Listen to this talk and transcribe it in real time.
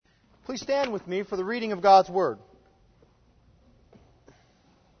Please stand with me for the reading of God's Word.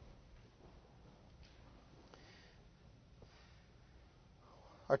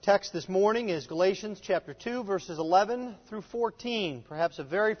 Our text this morning is Galatians chapter 2, verses 11 through 14, perhaps a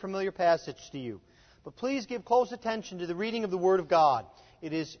very familiar passage to you. But please give close attention to the reading of the Word of God.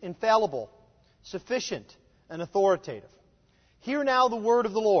 It is infallible, sufficient, and authoritative. Hear now the word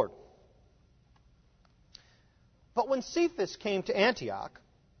of the Lord. But when Cephas came to Antioch,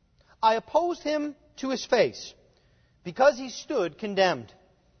 I opposed him to his face, because he stood condemned.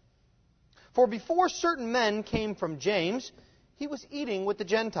 For before certain men came from James, he was eating with the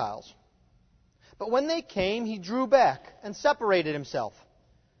Gentiles. But when they came, he drew back and separated himself,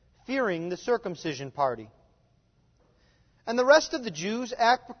 fearing the circumcision party. And the rest of the Jews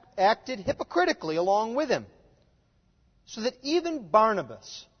acted hypocritically along with him, so that even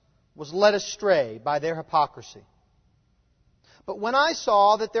Barnabas was led astray by their hypocrisy. But when I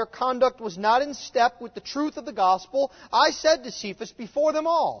saw that their conduct was not in step with the truth of the gospel, I said to Cephas before them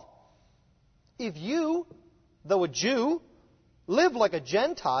all, if you, though a Jew, live like a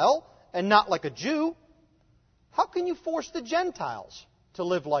Gentile and not like a Jew, how can you force the Gentiles to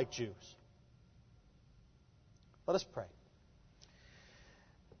live like Jews? Let us pray.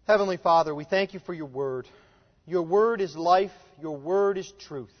 Heavenly Father, we thank you for your word. Your word is life. Your word is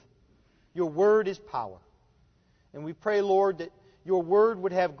truth. Your word is power. And we pray, Lord, that your word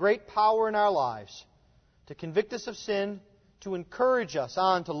would have great power in our lives to convict us of sin, to encourage us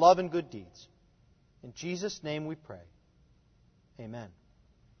on to love and good deeds. In Jesus' name we pray. Amen.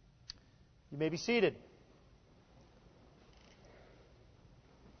 You may be seated.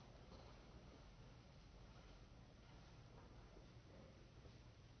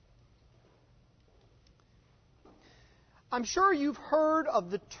 I'm sure you've heard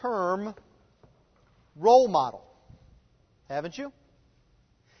of the term role model, haven't you?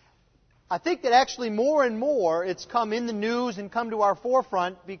 I think that actually more and more it's come in the news and come to our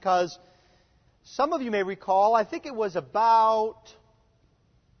forefront because some of you may recall, I think it was about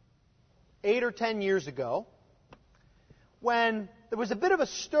 8 or 10 years ago, when there was a bit of a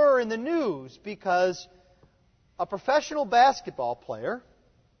stir in the news because a professional basketball player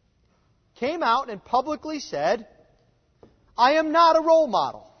came out and publicly said, I am not a role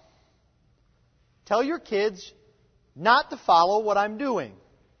model. Tell your kids not to follow what I'm doing.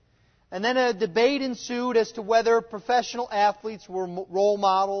 And then a debate ensued as to whether professional athletes were role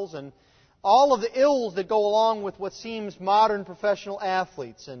models and all of the ills that go along with what seems modern professional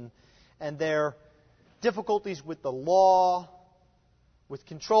athletes and their difficulties with the law, with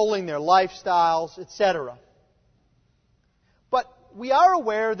controlling their lifestyles, etc. But we are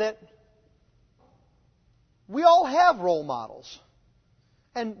aware that we all have role models.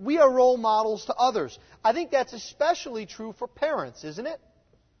 And we are role models to others. I think that's especially true for parents, isn't it?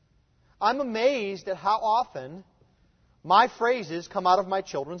 I'm amazed at how often my phrases come out of my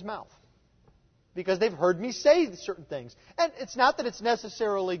children's mouth. Because they've heard me say certain things. And it's not that it's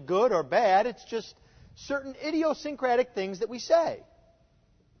necessarily good or bad, it's just certain idiosyncratic things that we say.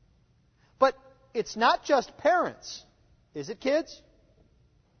 But it's not just parents, is it, kids?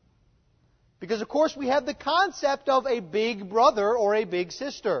 Because, of course, we have the concept of a big brother or a big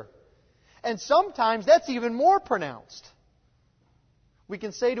sister. And sometimes that's even more pronounced. We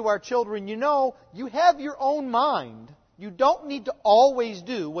can say to our children, you know, you have your own mind. You don't need to always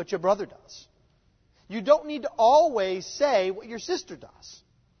do what your brother does. You don't need to always say what your sister does.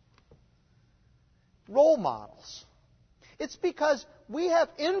 Role models. It's because we have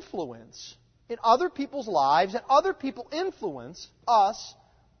influence in other people's lives and other people influence us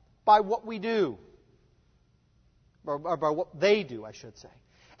by what we do. Or by what they do, I should say.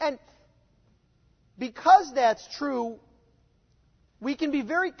 And because that's true, we can be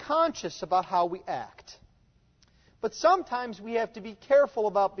very conscious about how we act. But sometimes we have to be careful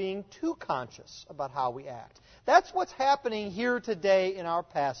about being too conscious about how we act. That's what's happening here today in our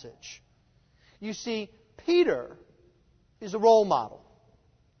passage. You see, Peter is a role model.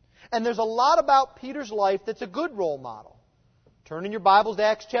 And there's a lot about Peter's life that's a good role model. Turn in your Bibles to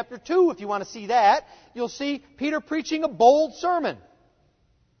Acts chapter 2 if you want to see that. You'll see Peter preaching a bold sermon.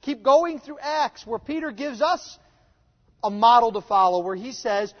 Keep going through Acts where Peter gives us a model to follow where he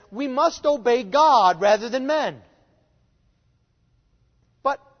says we must obey God rather than men.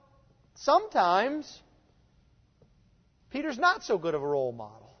 But sometimes Peter's not so good of a role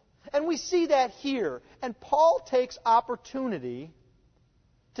model. And we see that here. And Paul takes opportunity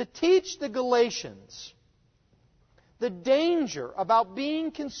to teach the Galatians the danger about being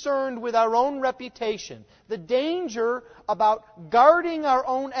concerned with our own reputation, the danger about guarding our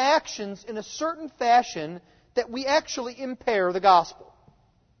own actions in a certain fashion that we actually impair the gospel.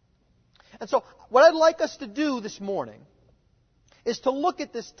 And so, what I'd like us to do this morning is to look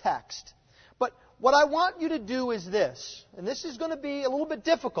at this text. But what I want you to do is this, and this is going to be a little bit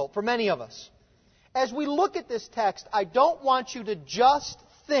difficult for many of us. As we look at this text, I don't want you to just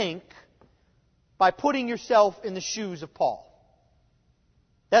think by putting yourself in the shoes of Paul.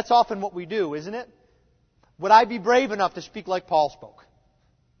 That's often what we do, isn't it? Would I be brave enough to speak like Paul spoke?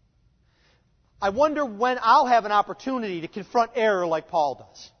 I wonder when I'll have an opportunity to confront error like Paul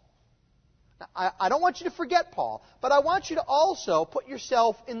does. Now, I don't want you to forget Paul, but I want you to also put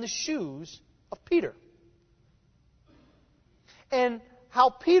yourself in the shoes of Peter. And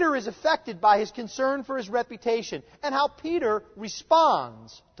how Peter is affected by his concern for his reputation, and how Peter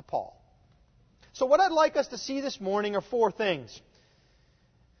responds to Paul. So what I'd like us to see this morning are four things.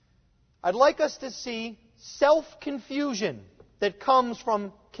 I'd like us to see self-confusion that comes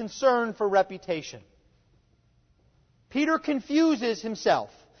from concern for reputation. Peter confuses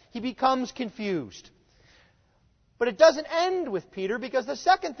himself. He becomes confused. But it doesn't end with Peter, because the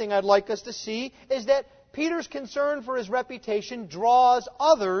second thing I'd like us to see is that Peter's concern for his reputation draws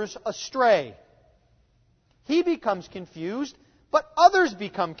others astray. He becomes confused, but others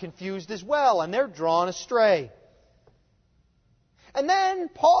become confused as well, and they're drawn astray. And then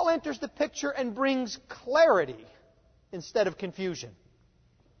Paul enters the picture and brings clarity instead of confusion.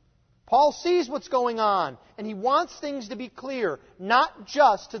 Paul sees what's going on, and he wants things to be clear, not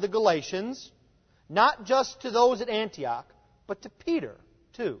just to the Galatians, not just to those at Antioch, but to Peter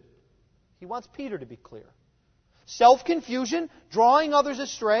too. He wants Peter to be clear. Self-confusion, drawing others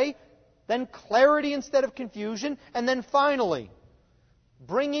astray, then clarity instead of confusion, and then finally,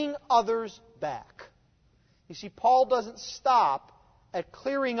 bringing others back. You see, Paul doesn't stop at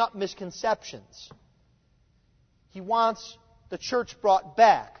clearing up misconceptions. He wants the church brought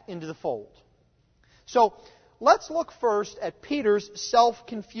back into the fold. So, let's look first at Peter's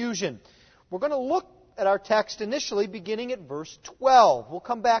self-confusion. We're going to look at our text initially beginning at verse 12. We'll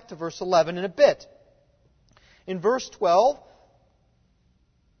come back to verse 11 in a bit. In verse 12,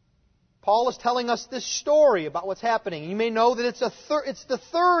 Paul is telling us this story about what's happening. You may know that it's the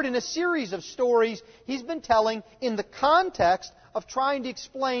third in a series of stories he's been telling in the context of trying to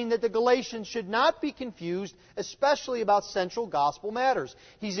explain that the Galatians should not be confused, especially about central gospel matters.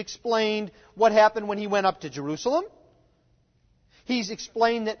 He's explained what happened when he went up to Jerusalem. He's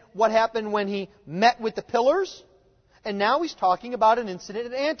explained that what happened when he met with the pillars. And now he's talking about an incident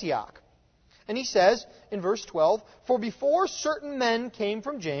at Antioch. And he says in verse 12, "For before certain men came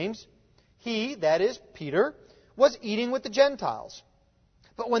from James, he," that is Peter, "was eating with the Gentiles.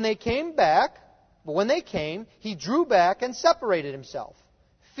 But when they came, he drew back and separated himself,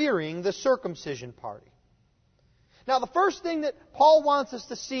 fearing the circumcision party." Now, the first thing that Paul wants us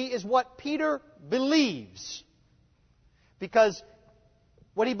to see is what Peter believes. Because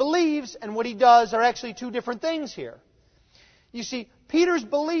what he believes and what he does are actually two different things here. You see, Peter's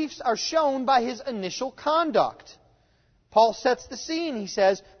beliefs are shown by his initial conduct. Paul sets the scene. He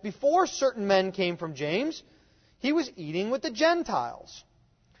says, before certain men came from James, he was eating with the Gentiles.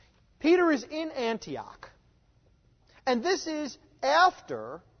 Peter is in Antioch. And this is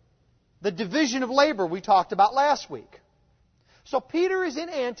after the division of labor we talked about last week. So Peter is in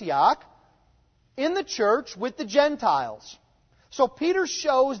Antioch, in the church with the Gentiles. So Peter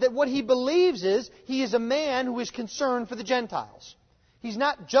shows that what he believes is he is a man who is concerned for the Gentiles. He's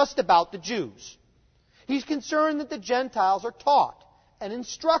not just about the Jews. He's concerned that the Gentiles are taught and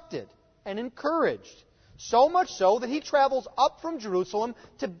instructed and encouraged. So much so that he travels up from Jerusalem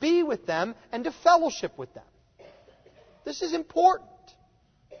to be with them and to fellowship with them. This is important.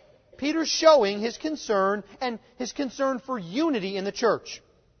 Peter's showing his concern and his concern for unity in the church.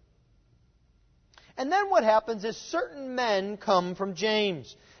 And then what happens is certain men come from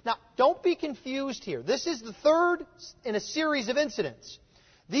James. Now, don't be confused here. This is the third in a series of incidents.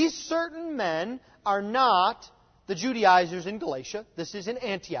 These certain men are not the Judaizers in Galatia. This is in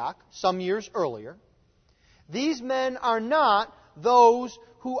Antioch, some years earlier. These men are not those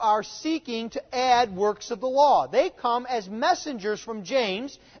who are seeking to add works of the law. They come as messengers from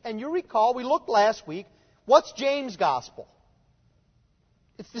James. And you recall, we looked last week, what's James' gospel?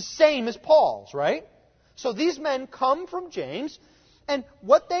 It's the same as Paul's, right? So these men come from James, and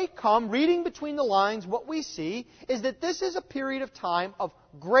what they come, reading between the lines, what we see is that this is a period of time of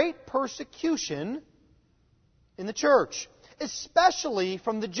great persecution in the church, especially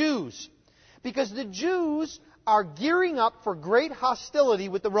from the Jews, because the Jews are gearing up for great hostility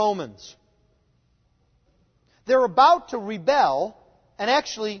with the Romans. They're about to rebel and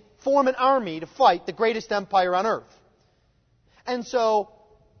actually form an army to fight the greatest empire on earth. And so,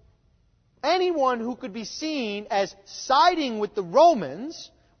 anyone who could be seen as siding with the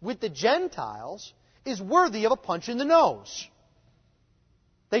Romans with the Gentiles is worthy of a punch in the nose.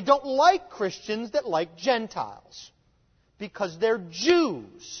 They don't like Christians that like Gentiles because they're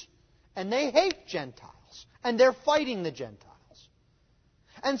Jews and they hate Gentiles and they're fighting the Gentiles.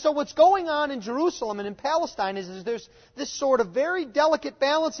 And so what's going on in Jerusalem and in Palestine is there's this sort of very delicate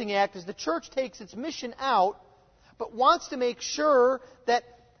balancing act as the church takes its mission out but wants to make sure that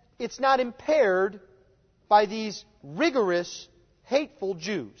it's not impaired by these rigorous, hateful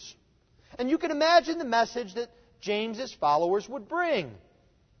Jews. And you can imagine the message that James's followers would bring.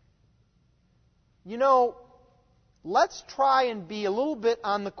 You know, let's try and be a little bit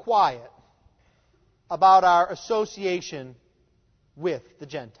on the quiet about our association with the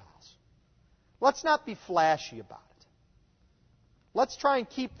Gentiles. Let's not be flashy about it. Let's try and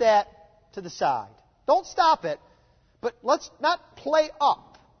keep that to the side. Don't stop it, but let's not play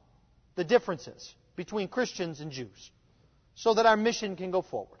up the differences between Christians and Jews so that our mission can go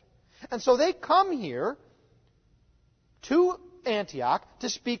forward. And so they come here to Antioch to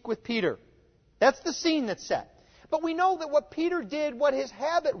speak with Peter. That's the scene that's set. But we know that what Peter did, what his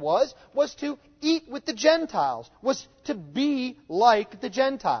habit was to eat with the Gentiles, was to be like the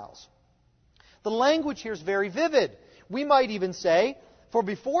Gentiles. The language here is very vivid. We might even say, for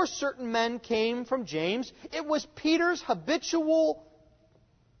before certain men came from James, it was Peter's habitual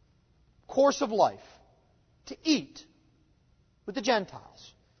course of life to eat with the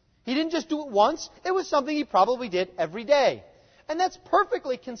Gentiles. He didn't just do it once, it was something he probably did every day. And that's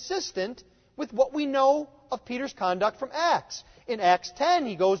perfectly consistent with what we know of Peter's conduct from Acts. In Acts 10,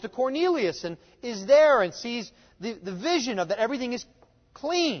 he goes to Cornelius and is there and sees the vision of that everything is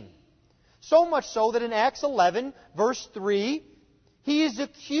clean. So much so that in Acts 11, verse 3, he is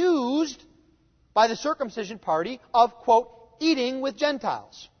accused by the circumcision party of, quote, eating with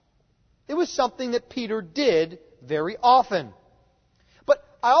Gentiles. It was something that Peter did very often. But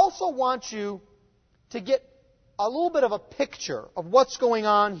I also want you to get a little bit of a picture of what's going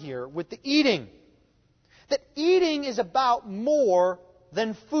on here with the eating. That eating is about more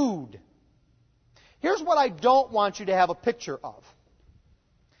than food. Here's what I don't want you to have a picture of.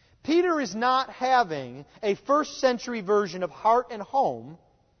 Peter is not having a first century version of Heart and Home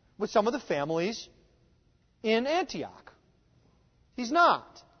with some of the families in Antioch. He's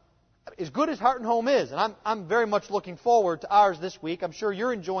not. As good as Heart and Home is, and I'm very much looking forward to ours this week. I'm sure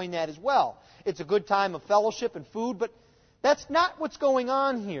you're enjoying that as well. It's a good time of fellowship and food, but that's not what's going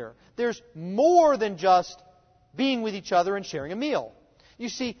on here. There's more than just being with each other and sharing a meal. You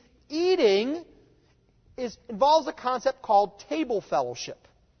see, eating involves a concept called table fellowship.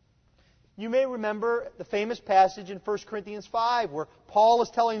 You may remember the famous passage in 1 Corinthians 5 where Paul is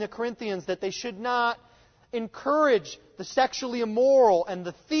telling the Corinthians that they should not encourage the sexually immoral and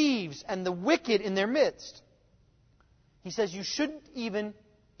the thieves and the wicked in their midst. He says you shouldn't even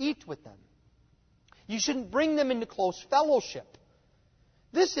eat with them. You shouldn't bring them into close fellowship.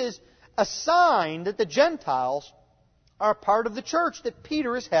 This is a sign that the Gentiles are a part of the church, that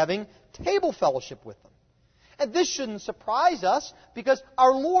Peter is having table fellowship with them. And this shouldn't surprise us because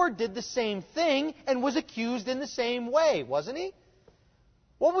our Lord did the same thing and was accused in the same way, wasn't he?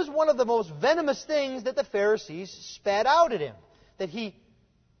 What was one of the most venomous things that the Pharisees spat out at him? That he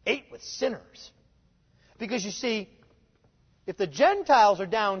ate with sinners. Because you see, if the Gentiles are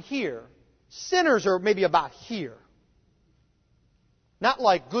down here, sinners are maybe about here. Not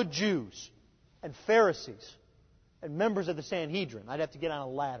like good Jews and Pharisees and members of the Sanhedrin. I'd have to get on a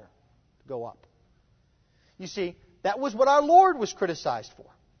ladder to go up. You see, that was what our Lord was criticized for.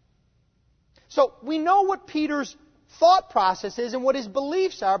 So we know what Peter's thought process is and what his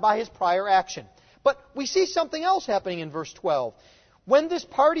beliefs are by his prior action. But we see something else happening in verse 12. When this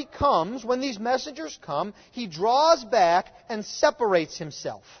party comes, when these messengers come, he draws back and separates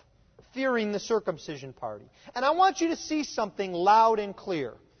himself, fearing the circumcision party. And I want you to see something loud and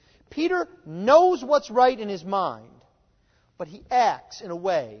clear. Peter knows what's right in his mind, but he acts in a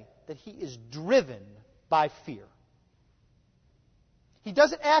way that he is driven by fear. He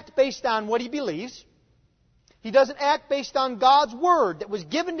doesn't act based on what he believes. He doesn't act based on God's word that was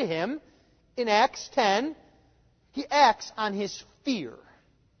given to him in Acts 10. He acts on his fear.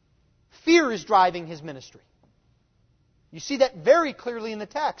 Fear is driving his ministry. You see that very clearly in the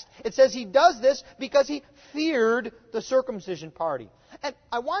text. It says he does this because he feared the circumcision party. And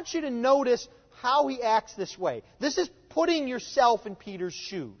I want you to notice how he acts this way. This is putting yourself in Peter's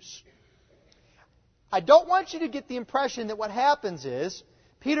shoes. I don't want you to get the impression that what happens is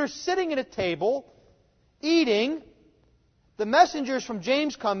Peter's sitting at a table, eating, the messengers from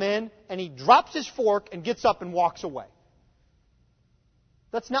James come in, and he drops his fork and gets up and walks away.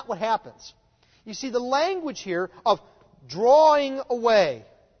 That's not what happens. You see, the language here of drawing away,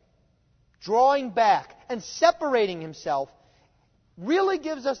 drawing back and separating himself, really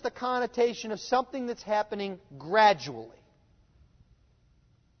gives us the connotation of something that's happening gradually.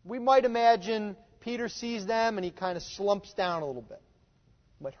 We might imagine Peter sees them and he kind of slumps down a little bit.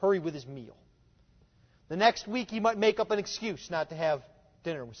 He might hurry with his meal. The next week he might make up an excuse not to have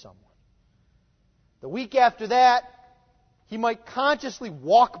dinner with someone. The week after that, he might consciously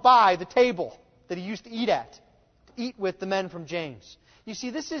walk by the table that he used to eat with the men from James. You see,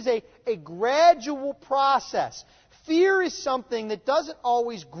 this is a gradual process. Fear is something that doesn't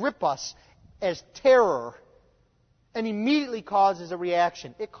always grip us as terror and immediately causes a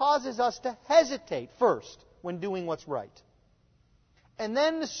reaction. It causes us to hesitate first when doing what's right. And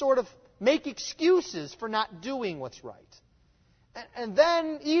then to sort of make excuses for not doing what's right. And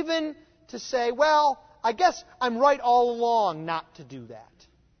then even to say, well, I guess I'm right all along not to do that.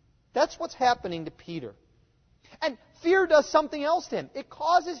 That's what's happening to Peter. And fear does something else to him. It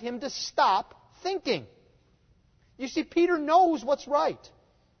causes him to stop thinking. You see, Peter knows what's right.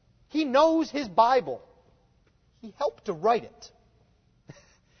 He knows his Bible. He helped to write it.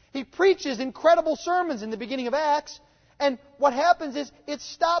 He preaches incredible sermons in the beginning of Acts, and what happens is it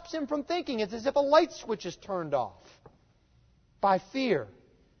stops him from thinking. It's as if a light switch is turned off by fear.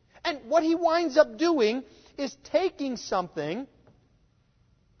 And what he winds up doing is taking something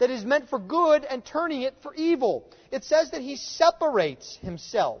that is meant for good and turning it for evil. It says that he separates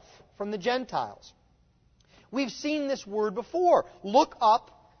himself from the Gentiles. We've seen this word before. Look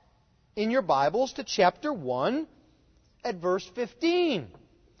up in your Bibles to chapter 1 at verse 15.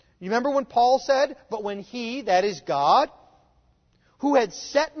 You remember when Paul said, "But when he," that is God, "who had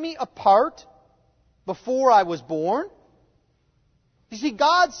set me apart before I was born." You see,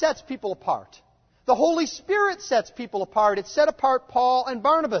 God sets people apart. The Holy Spirit sets people apart. It set apart Paul and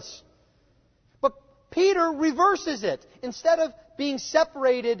Barnabas. But Peter reverses it. Instead of being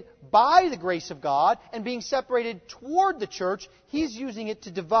separated by the grace of God and being separated toward the church, he's using it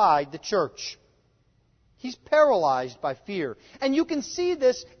to divide the church. He's paralyzed by fear. And you can see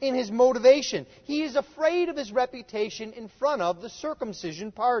this in his motivation. He is afraid of his reputation in front of the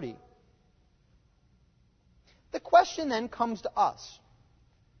circumcision party. The question then comes to us.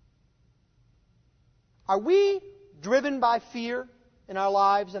 Are we driven by fear in our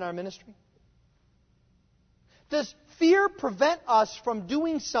lives and our ministry? Does fear prevent us from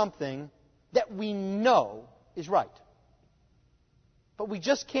doing something that we know is right, but we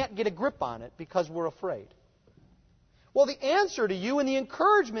just can't get a grip on it because we're afraid? Well, the answer to you and the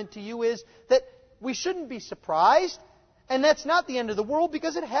encouragement to you is that we shouldn't be surprised, and that's not the end of the world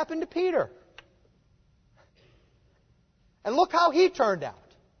because it happened to Peter. And look how he turned out.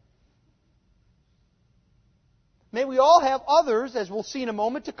 May we all have others, as we'll see in a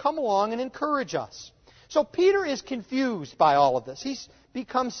moment, to come along and encourage us. So Peter is confused by all of this. He's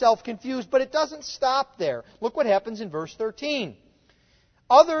become self-confused, but it doesn't stop there. Look what happens in verse 13.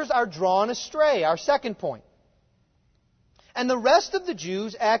 Others are drawn astray, our second point. And the rest of the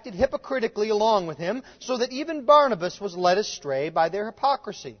Jews acted hypocritically along with him, so that even Barnabas was led astray by their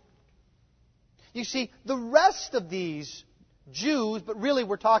hypocrisy. You see, the rest of these Jews, but really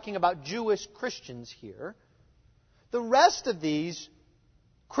we're talking about Jewish Christians here, the rest of these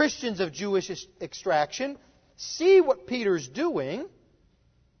Christians of Jewish extraction see what Peter's doing,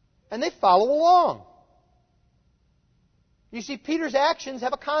 and they follow along. You see, Peter's actions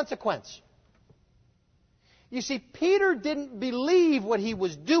have a consequence. You see, Peter didn't believe what he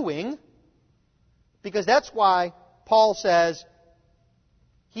was doing, because that's why Paul says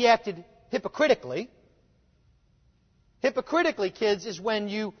he acted hypocritically. Hypocritically, kids, is when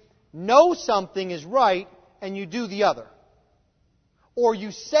you know something is right and you do the other. Or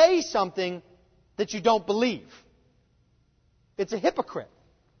you say something that you don't believe. It's a hypocrite.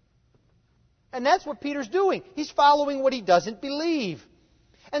 And that's what Peter's doing. He's following what he doesn't believe.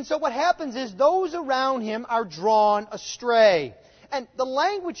 And so what happens is those around him are drawn astray. And the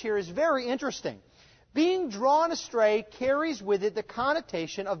language here is very interesting. Being drawn astray carries with it the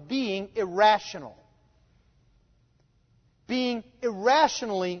connotation of being irrational. Being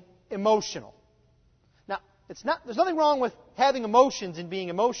irrationally emotional. Now, there's nothing wrong with having emotions and being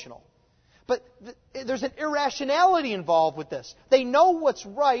emotional. But there's an irrationality involved with this. They know what's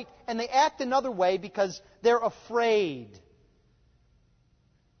right and they act another way because they're afraid.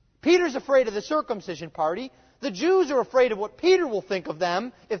 Peter's afraid of the circumcision party. The Jews are afraid of what Peter will think of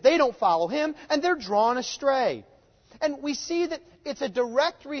them if they don't follow him, and they're drawn astray. And we see that it's a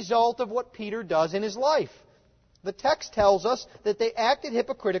direct result of what Peter does in his life. The text tells us that they acted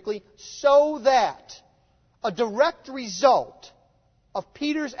hypocritically so that a direct result of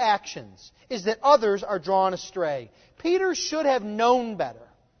Peter's actions is that others are drawn astray. Peter should have known better.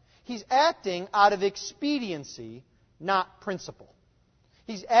 he's acting out of expediency, not principle.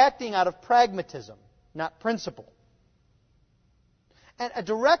 He's acting out of pragmatism, not principle. And a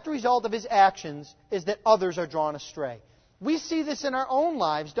direct result of his actions is that others are drawn astray. We see this in our own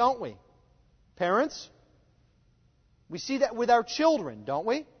lives, don't we? Parents, we see that with our children, don't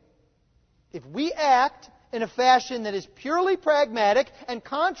we? If we act in a fashion that is purely pragmatic and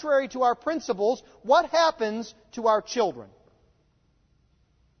contrary to our principles, what happens to our children?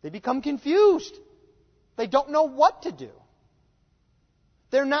 They become confused. They don't know what to do.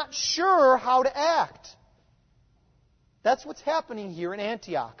 They're not sure how to act. That's what's happening here in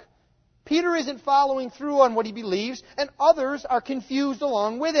Antioch. Peter isn't following through on what he believes, and others are confused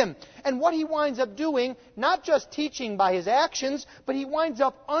along with him. And what he winds up doing, not just teaching by his actions, but he winds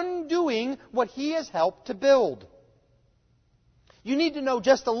up undoing what he has helped to build. You need to know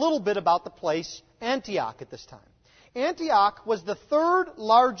just a little bit about the place Antioch at this time. Antioch was the third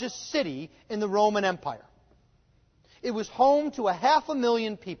largest city in the Roman Empire. It was home to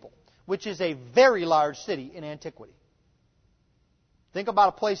 500,000 people, which is a very large city in antiquity. Think about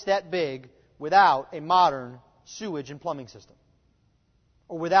a place that big without a modern sewage and plumbing system,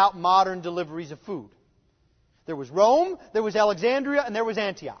 or without modern deliveries of food. There was Rome, there was Alexandria, and there was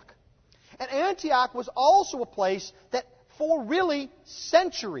Antioch. And Antioch was also a place that for really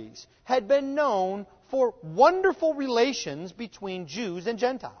centuries had been known for wonderful relations between Jews and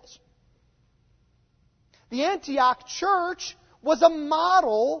Gentiles. The Antioch church was a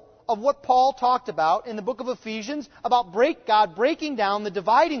model of what Paul talked about in the book of Ephesians about God breaking down the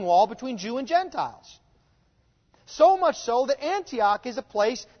dividing wall between Jew and Gentiles. So much so that Antioch is a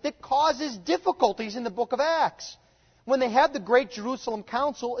place that causes difficulties in the book of Acts. When they have the Great Jerusalem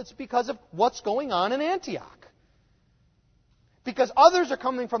Council, it's because of what's going on in Antioch. Because others are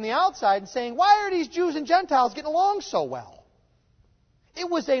coming from the outside and saying, why are these Jews and Gentiles getting along so well? It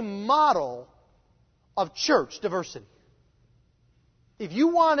was a model of church diversity. If you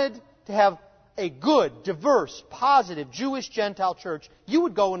wanted to have a good, diverse, positive Jewish-Gentile church, you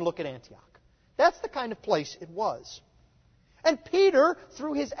would go and look at Antioch. That's the kind of place it was. And Peter,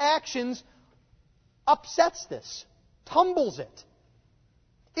 through his actions, upsets this, tumbles it.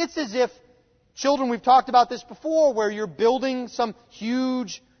 It's as if, children, we've talked about this before, where you're building some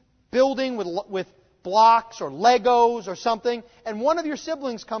huge building with blocks or Legos or something, and one of your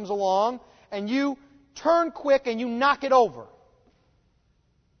siblings comes along, and you turn quick and you knock it over.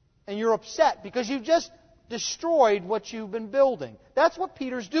 And you're upset because you've just destroyed what you've been building. That's what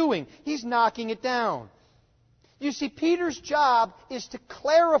Peter's doing. He's knocking it down. You see, Peter's job is to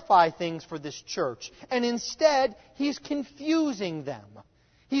clarify things for this church. And instead, he's confusing them.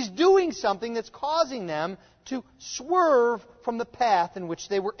 He's doing something that's causing them to swerve from the path in which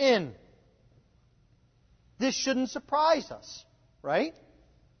they were in. This shouldn't surprise us, right?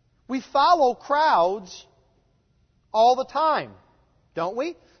 We follow crowds all the time, don't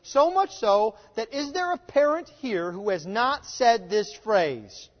we? So much so that is there a parent here who has not said this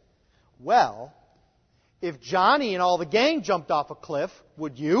phrase? Well, if Johnny and all the gang jumped off a cliff,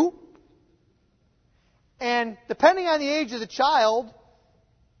 would you? And depending on the age of the child,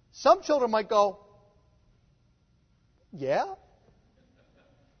 some children might go, yeah,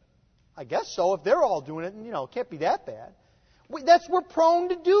 I guess so. If they're all doing it, it can't be that bad. We're prone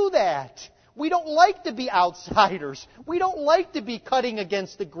to do that. We don't like to be outsiders. We don't like to be cutting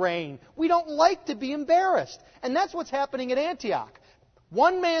against the grain. We don't like to be embarrassed. And that's what's happening at Antioch.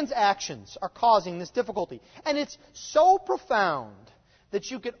 One man's actions are causing this difficulty. And it's so profound that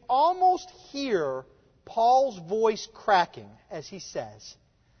you could almost hear Paul's voice cracking as he says,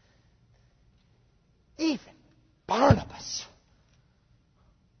 even Barnabas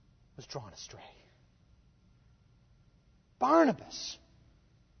was drawn astray. Barnabas,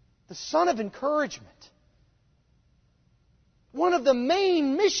 the son of encouragement, one of the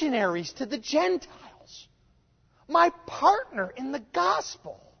main missionaries to the Gentiles, my partner in the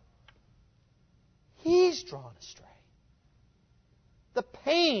gospel, he's drawn astray. The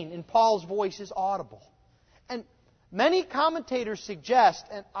pain in Paul's voice is audible. And many commentators suggest,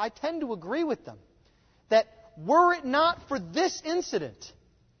 and I tend to agree with them, that were it not for this incident,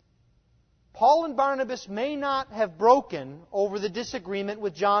 Paul and Barnabas may not have broken over the disagreement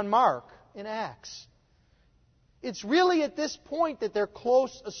with John Mark in Acts. It's really at this point that their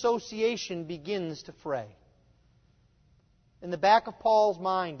close association begins to fray. In the back of Paul's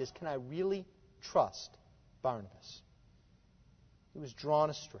mind is, can I really trust Barnabas? He was drawn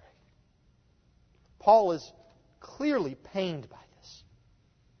astray. Paul is clearly pained by this.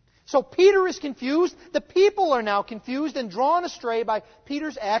 So Peter is confused. The people are now confused and drawn astray by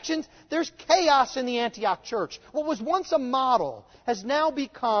Peter's actions. There's chaos in the Antioch church. What was once a model has now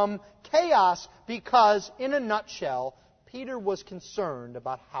become chaos because, in a nutshell, Peter was concerned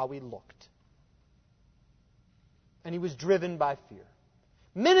about how he looked. And he was driven by fear.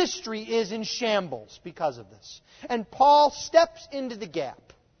 Ministry is in shambles because of this. And Paul steps into the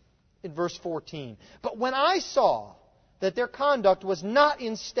gap in verse 14. But when I saw that their conduct was not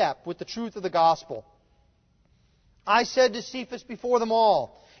in step with the truth of the gospel, I said to Cephas before them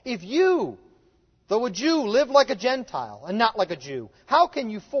all, if you, though a Jew, live like a Gentile and not like a Jew, how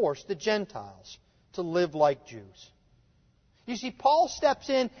can you force the Gentiles to live like Jews? You see, Paul steps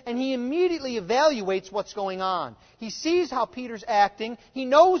in and he immediately evaluates what's going on. He sees how Peter's acting. He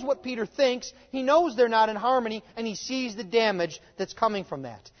knows what Peter thinks. He knows they're not in harmony, and he sees the damage that's coming from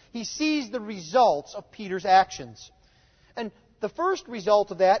that. He sees the results of Peter's actions. And the first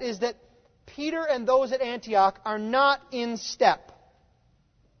result of that is that Peter and those at Antioch are not in step.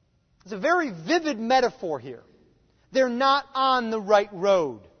 It's a very vivid metaphor here. They're not on the right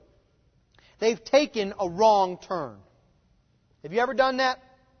road. They've taken a wrong turn. Have you ever done that?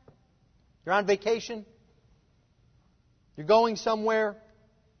 You're on vacation. You're going somewhere.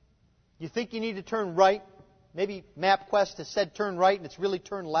 You think you need to turn right. Maybe MapQuest has said turn right and it's really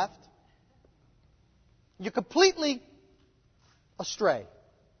turn left. You're completely astray.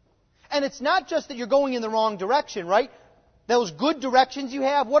 And it's not just that you're going in the wrong direction, right? Those good directions you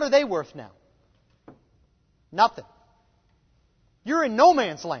have, what are they worth now? Nothing. You're in no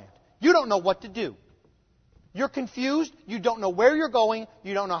man's land. You don't know what to do. You're confused. You don't know where you're going.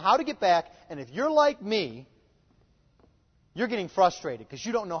 You don't know how to get back. And if you're like me, you're getting frustrated because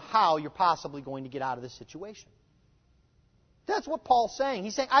you don't know how you're possibly going to get out of this situation. That's what Paul's saying.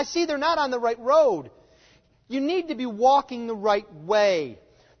 He's saying, I see they're not on the right road. You need to be walking the right way.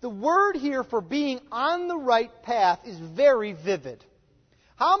 The word here for being on the right path is very vivid.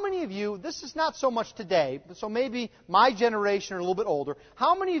 How many of you, this is not so much today, so maybe my generation or a little bit older,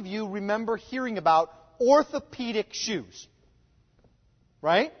 how many of you remember hearing about orthopedic shoes?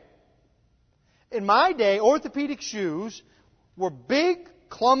 Right? In my day, orthopedic shoes were big,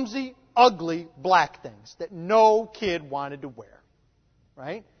 clumsy, ugly black things that no kid wanted to wear.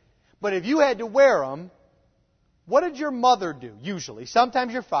 Right? But if you had to wear them, what did your mother do? Usually.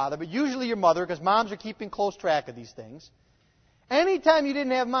 Sometimes your father, but usually your mother, because moms are keeping close track of these things. Anytime you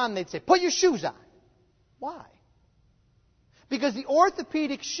didn't have them on, they'd say, put your shoes on. Why? Because the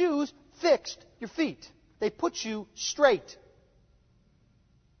orthopedic shoes fixed your feet. They put you straight.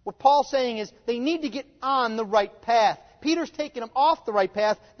 What Paul's saying is they need to get on the right path. Peter's taken them off the right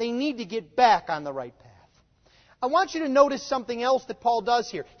path. They need to get back on the right path. I want you to notice something else that Paul does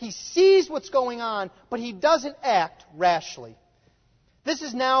here. He sees what's going on, but he doesn't act rashly. This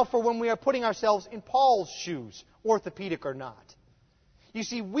is now for when we are putting ourselves in Paul's shoes, orthopedic or not. You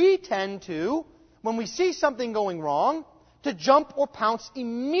see, we tend to, when we see something going wrong, to jump or pounce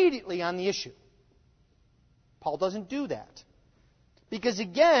immediately on the issue. Paul doesn't do that. Because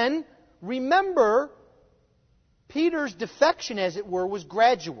again, remember, Peter's defection, as it were, was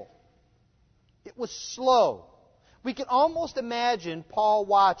gradual. It was slow. We can almost imagine Paul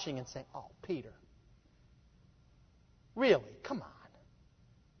watching and saying, oh, Peter, really, come on.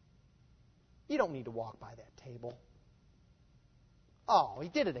 You don't need to walk by that table. Oh, he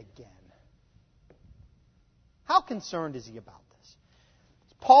did it again. How concerned is he about this?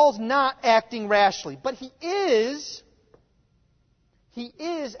 Paul's not acting rashly, but he is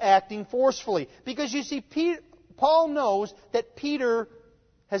acting forcefully. Because you see, Paul knows that Peter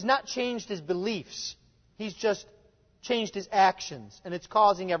has not changed his beliefs. He's just changed his actions, and it's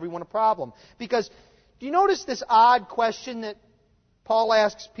causing everyone a problem. Because, do you notice this odd question that Paul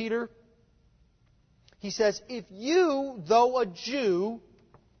asks Peter? He says, if you, though a Jew,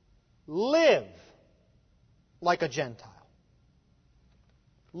 live like a Gentile.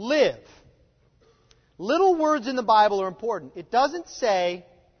 Live. Little words in the Bible are important. It doesn't say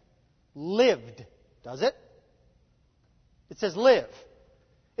lived, does it? It says live.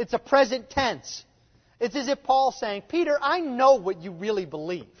 It's a present tense. It's as if Paul's saying, Peter, I know what you really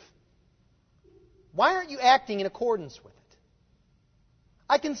believe. Why aren't you acting in accordance with it?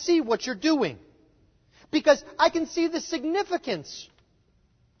 I can see what you're doing. Because I can see the significance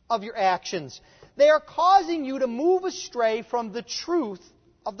of your actions. They are causing you to move astray from the truth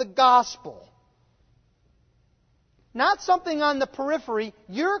of the gospel. Not something on the periphery.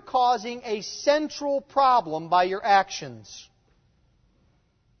 You're causing a central problem by your actions.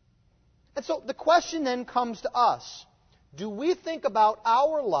 And so the question then comes to us. Do we think about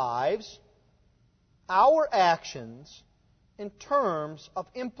our lives, our actions, in terms of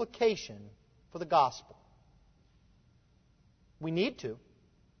implication for the gospel. We need to.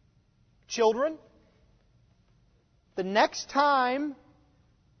 Children, the next time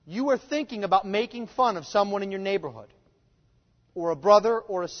you are thinking about making fun of someone in your neighborhood, or a brother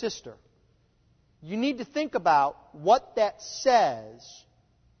or a sister, you need to think about what that says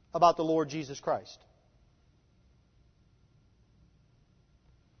about the Lord Jesus Christ.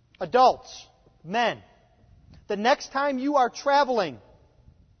 Adults, men, the next time you are traveling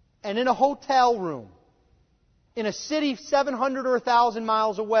and in a hotel room in a city 700 or 1,000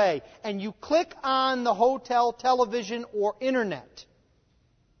 miles away, and you click on the hotel television or internet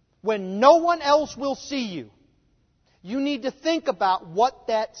when no one else will see you, you need to think about what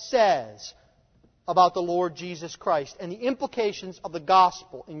that says about the Lord Jesus Christ and the implications of the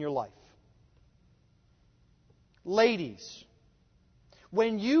gospel in your life. Ladies,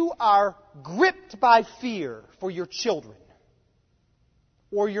 when you are gripped by fear for your children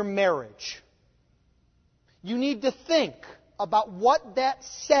or your marriage, you need to think about what that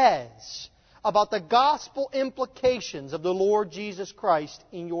says about the gospel implications of the Lord Jesus Christ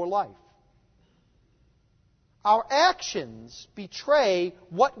in your life. Our actions betray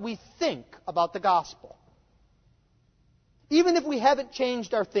what we think about the gospel, even if we haven't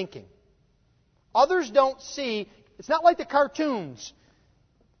changed our thinking. Others don't see. It's not like the cartoons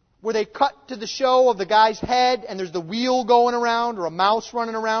where they cut to the show of the guy's head and there's the wheel going around or a mouse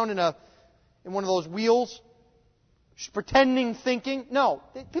running around in one of those wheels, pretending thinking. No,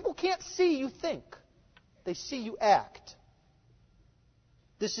 people can't see you think. They see you act.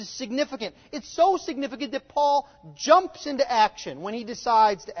 This is significant. It's so significant that Paul jumps into action when he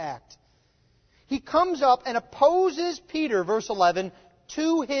decides to act. He comes up and opposes Peter, verse 11,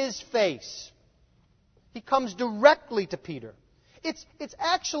 to his face. He comes directly to Peter. It's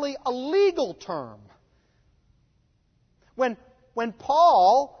actually a legal term. When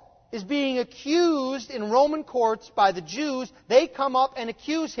Paul is being accused in Roman courts by the Jews, they come up and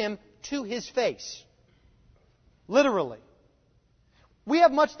accuse him to his face. Literally. We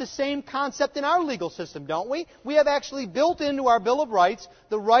have much the same concept in our legal system, don't we? We have actually built into our Bill of Rights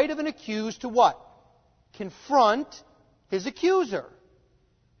the right of an accused to what? Confront his accuser.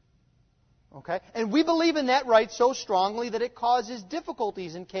 Okay? And we believe in that right so strongly that it causes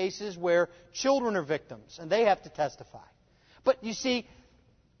difficulties in cases where children are victims and they have to testify. But you see,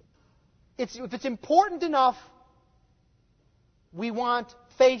 if it's important enough, we want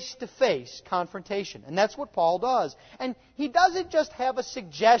face-to-face confrontation. And that's what Paul does. And he doesn't just have a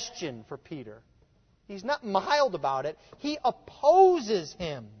suggestion for Peter. He's not mild about it. He opposes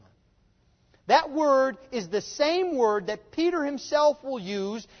him. That word is the same word that Peter himself will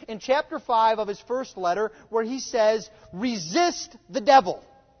use in chapter 5 of his first letter, where he says, resist the devil.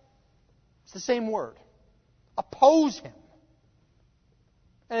 It's the same word. Oppose him.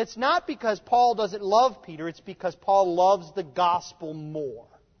 And it's not because Paul doesn't love Peter, it's because Paul loves the gospel more.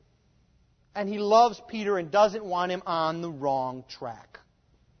 And he loves Peter and doesn't want him on the wrong track.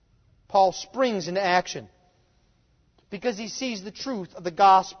 Paul springs into action because he sees the truth of the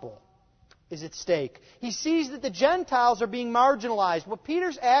gospel is at stake. He sees that the Gentiles are being marginalized. What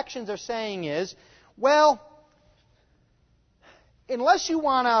Peter's actions are saying is, well, unless you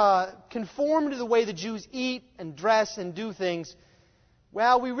want to conform to the way the Jews eat and dress and do things,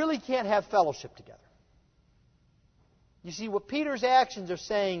 well, we really can't have fellowship together. You see, what Peter's actions are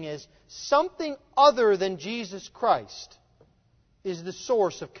saying is something other than Jesus Christ is the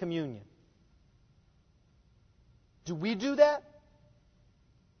source of communion. Do we do that?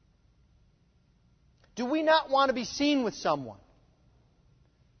 Do we not want to be seen with someone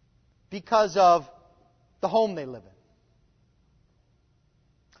because of the home they live in?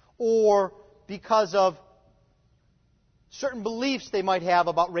 Or because of certain beliefs they might have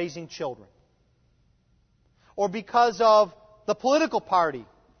about raising children? Or because of the political party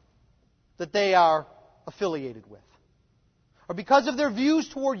that they are affiliated with? Or because of their views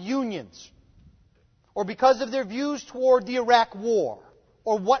toward unions? Or because of their views toward the Iraq War?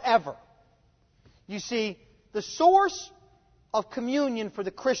 Or whatever. You see, the source of communion for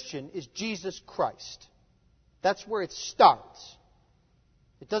the Christian is Jesus Christ. That's where it starts.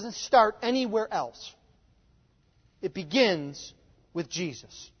 It doesn't start anywhere else. It begins with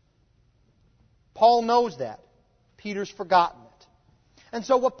Jesus. Paul knows that. Peter's forgotten it. And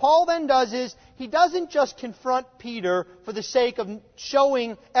so what Paul then does is, he doesn't just confront Peter for the sake of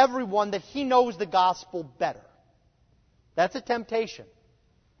showing everyone that he knows the gospel better. That's a temptation.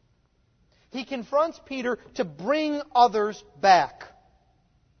 He confronts Peter to bring others back.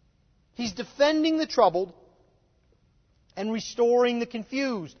 He's defending the troubled and restoring the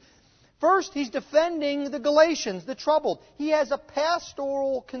confused. First, he's defending the Galatians, the troubled. He has a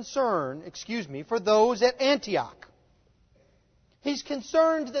pastoral concern, for those at Antioch. He's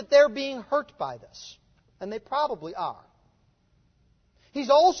concerned that they're being hurt by this, and they probably are. He's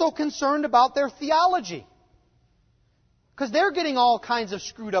also concerned about their theology, because they're getting all kinds of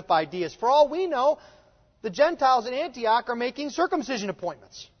screwed up ideas. For all we know, the Gentiles at Antioch are making circumcision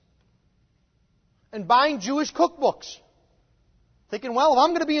appointments and buying Jewish cookbooks, thinking, well, if I'm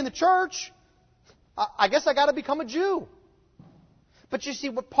going to be in the church, I guess I got to become a Jew. But you see,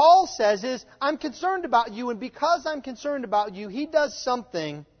 what Paul says is, I'm concerned about you, and because I'm concerned about you, he does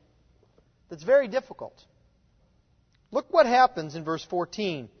something that's very difficult. Look what happens in verse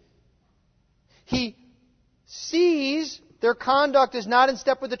 14. He sees their conduct is not in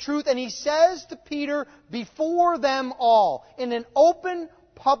step with the truth, and he says to Peter before them all, in an open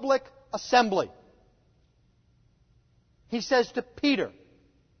public assembly, he says to Peter,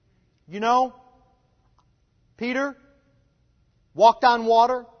 you know, Peter walked on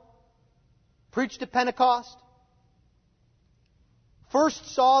water, preached at Pentecost,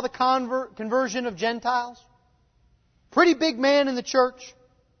 first saw the conversion of Gentiles, pretty big man in the church.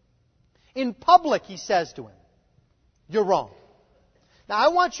 In public, he says to him, you're wrong. Now, I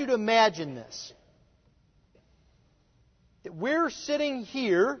want you to imagine this. That we're sitting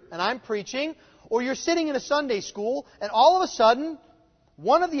here, and I'm preaching, or you're sitting in a Sunday school, and all of a sudden,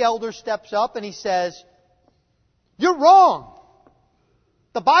 one of the elders steps up and he says, you're wrong.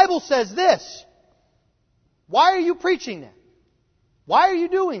 The Bible says this. Why are you preaching that? Why are you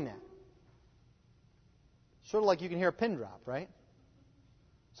doing that? Sort of like you can hear a pin drop, right?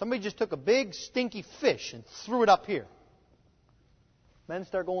 Somebody just took a big stinky fish and threw it up here. Men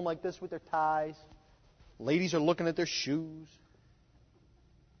start going like this with their ties. Ladies are looking at their shoes.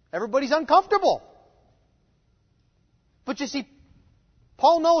 Everybody's uncomfortable. But you see,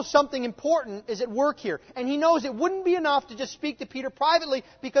 Paul knows something important is at work here. And he knows it wouldn't be enough to just speak to Peter privately,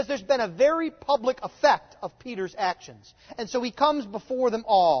 because there's been a very public effect of Peter's actions. And so he comes before them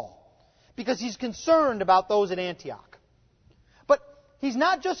all, because he's concerned about those at Antioch. But he's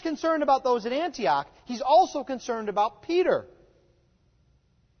not just concerned about those at Antioch, he's also concerned about Peter.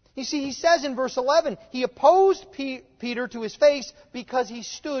 You see, he says in verse 11, he opposed Peter to his face because he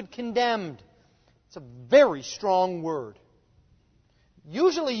stood condemned. It's a very strong word,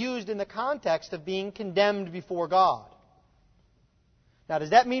 usually used in the context of being condemned before God. Now,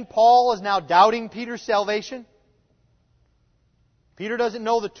 does that mean Paul is now doubting Peter's salvation? Peter doesn't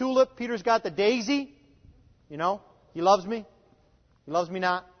know the tulip. Peter's got the daisy. You know, he loves me. He loves me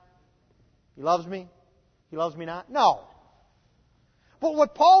not. He loves me. He loves me not. No. But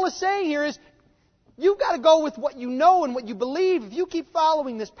what Paul is saying here is, you've got to go with what you know and what you believe. If you keep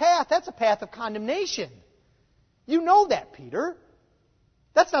following this path, that's a path of condemnation. You know that, Peter.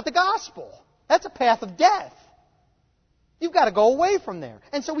 That's not the gospel. That's a path of death. You've got to go away from there.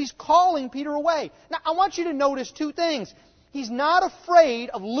 And so he's calling Peter away. Now, I want you to notice two things. He's not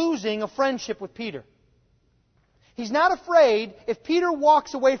afraid of losing a friendship with Peter. He's not afraid if Peter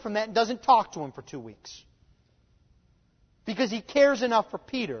walks away from that and doesn't talk to him for 2 weeks, because he cares enough for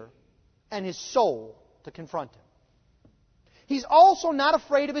Peter and his soul to confront him. He's also not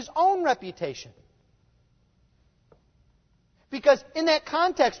afraid of his own reputation. Because in that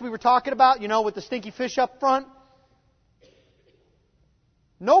context we were talking about, with the stinky fish up front,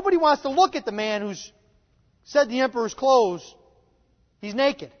 nobody wants to look at the man who's said the emperor's clothes, he's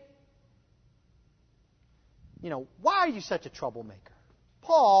naked. Why are you such a troublemaker?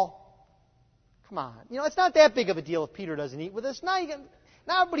 Paul, come on. It's not that big of a deal if Peter doesn't eat with us. Now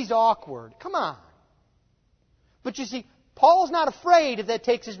everybody's awkward. Come on. But you see, Paul's not afraid if that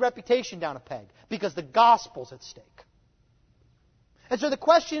takes his reputation down a peg, because the gospel's at stake. And so the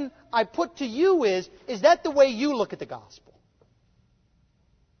question I put to you is that the way you look at the gospel?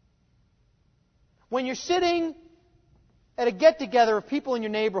 When you're sitting at a get-together of people in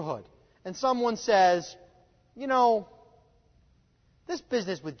your neighborhood, and someone says, this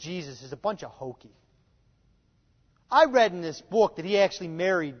business with Jesus is a bunch of hokey. I read in this book that he actually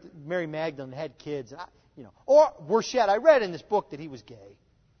married Mary Magdalene and had kids. And or worse yet, I read in this book that he was gay.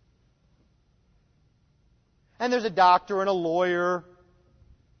 And there's a doctor and a lawyer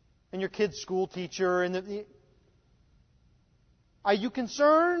and your kid's school teacher. Are you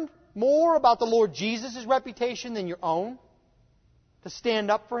concerned more about the Lord Jesus' reputation than your own? To stand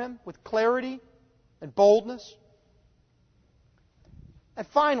up for Him with clarity and boldness? And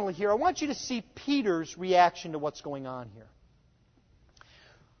finally here, I want you to see Peter's reaction to what's going on here.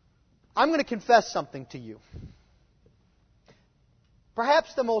 I'm going to confess something to you.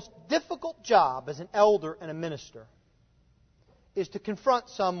 Perhaps the most difficult job as an elder and a minister is to confront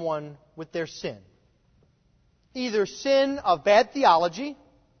someone with their sin. Either sin of bad theology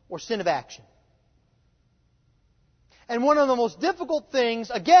or sin of action. And one of the most difficult things,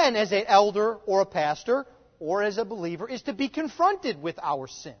 again, as an elder or a pastor or as a believer, is to be confronted with our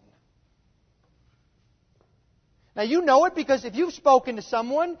sin. Now you know it because if you've spoken to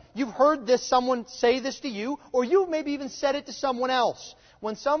someone, you've heard someone say this to you, or you maybe even said it to someone else.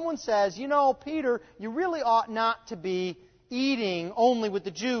 When someone says, you know, Peter, you really ought not to be eating only with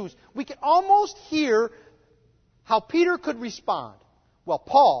the Jews, we can almost hear how Peter could respond. Well,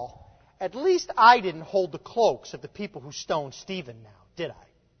 Paul, at least I didn't hold the cloaks of the people who stoned Stephen now, did I?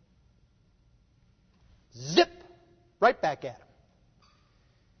 Zip! Right back at him.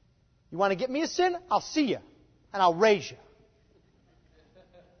 You want to get me a sin? I'll see you. And I'll raise you.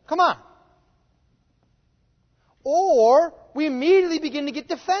 Come on. Or we immediately begin to get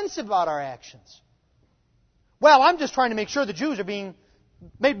defensive about our actions. Well, I'm just trying to make sure the Jews are being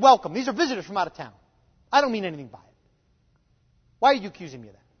made welcome. These are visitors from out of town. I don't mean anything by it. Why are you accusing me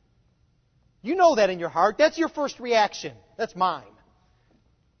of that? You know that in your heart. That's your first reaction. That's mine.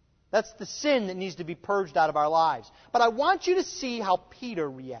 That's the sin that needs to be purged out of our lives. But I want you to see how Peter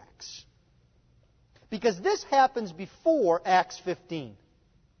reacts. Because this happens before Acts 15.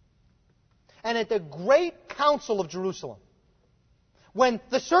 And at the great council of Jerusalem, when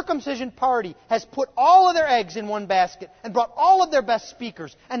the circumcision party has put all of their eggs in one basket and brought all of their best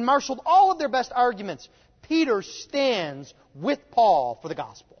speakers and marshaled all of their best arguments, Peter stands with Paul for the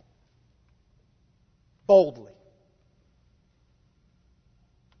gospel. Boldly.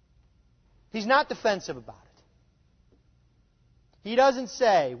 He's not defensive about it. He doesn't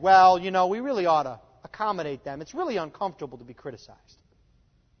say, well, you know, we really ought to accommodate them. It's really uncomfortable to be criticized.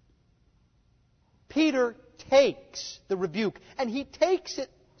 Peter takes the rebuke, and he takes it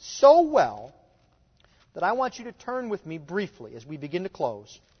so well that I want you to turn with me briefly as we begin to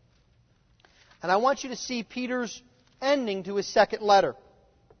close. And I want you to see Peter's ending to his second letter.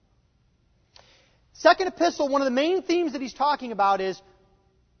 Second epistle, one of the main themes that he's talking about is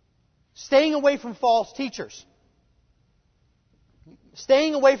staying away from false teachers.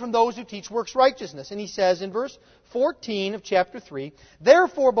 Staying away from those who teach works righteousness. And he says in verse 14 of chapter 3,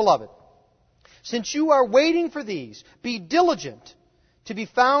 therefore, beloved, since you are waiting for these, be diligent to be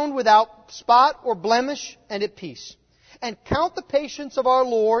found without spot or blemish and at peace. And count the patience of our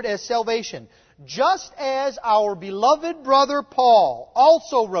Lord as salvation, just as our beloved brother Paul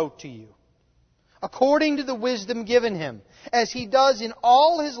also wrote to you, according to the wisdom given him, as he does in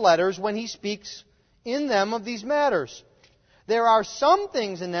all his letters when he speaks in them of these matters. There are some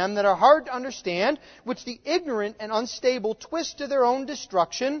things in them that are hard to understand, which the ignorant and unstable twist to their own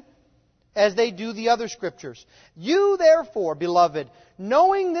destruction, as they do the other Scriptures. You, therefore, beloved,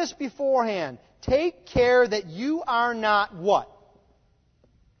 knowing this beforehand, take care that you are not what?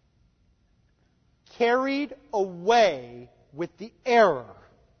 Carried away with the error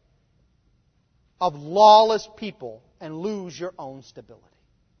of lawless people and lose your own stability.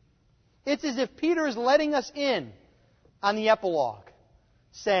 It's as if Peter is letting us in on the epilogue,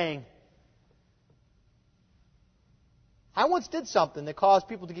 saying, I once did something that caused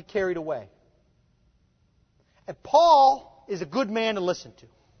people to get carried away. And Paul is a good man to listen to.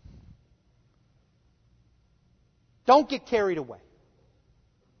 Don't get carried away.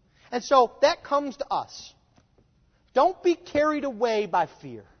 And so that comes to us. Don't be carried away by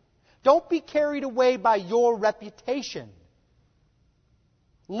fear. Don't be carried away by your reputation.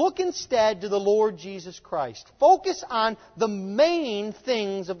 Look instead to the Lord Jesus Christ. Focus on the main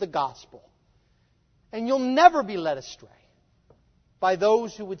things of the gospel. And you'll never be led astray by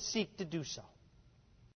those who would seek to do so.